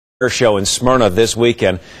Show in Smyrna this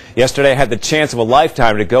weekend. Yesterday I had the chance of a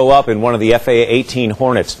lifetime to go up in one of the FA-18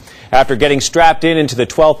 Hornets. After getting strapped into the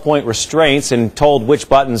 12-point restraints and told which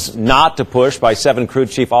buttons not to push by 7 Crew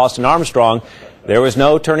Chief Austin Armstrong, there was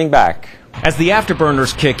no turning back. As the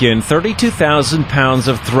afterburners kick in, 32,000 pounds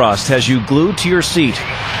of thrust has you glued to your seat.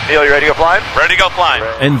 Neil, you ready to go flying? Ready to go flying.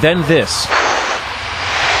 And then this.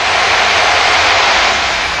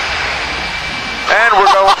 And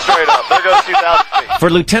we're going straight up. There goes 2,000 feet. For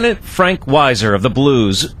Lieutenant Frank Weisser of the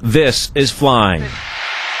Blues, this is flying.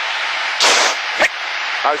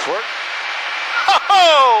 Nice work.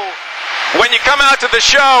 Oh! When you come out to the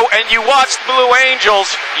show and you watch the Blue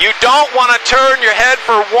Angels, you don't want to turn your head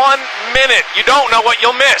for 1 minute. You don't know what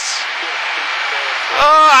you'll miss.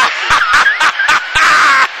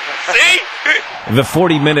 See? The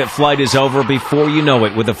 40-minute flight is over before you know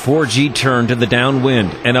it with a 4G turn to the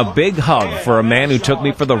downwind and a big hug for a man who took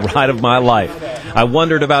me for the ride of my life. I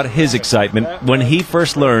wondered about his excitement when he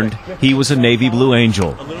first learned he was a Navy Blue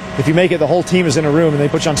Angel. If you make it, the whole team is in a room and they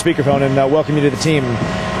put you on speakerphone and welcome you to the team.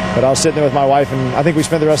 But I was sitting there with my wife, and I think we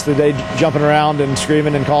spent the rest of the day jumping around and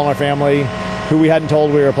screaming and calling our family, who we hadn't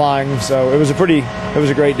told we were applying. So it was a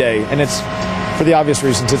great day, and it's for the obvious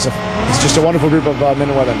reasons. It's just a wonderful group of men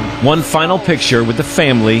and women. One final picture with the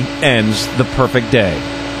family ends the perfect day.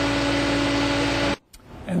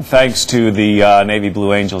 And thanks to the Navy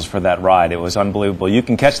Blue Angels for that ride. It was unbelievable. You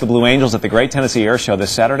can catch the Blue Angels at the Great Tennessee Air Show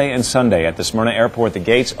this Saturday and Sunday at the Smyrna Airport. The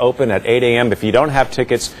gates open at 8 a.m. If you don't have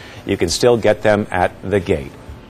tickets, you can still get them at the gate.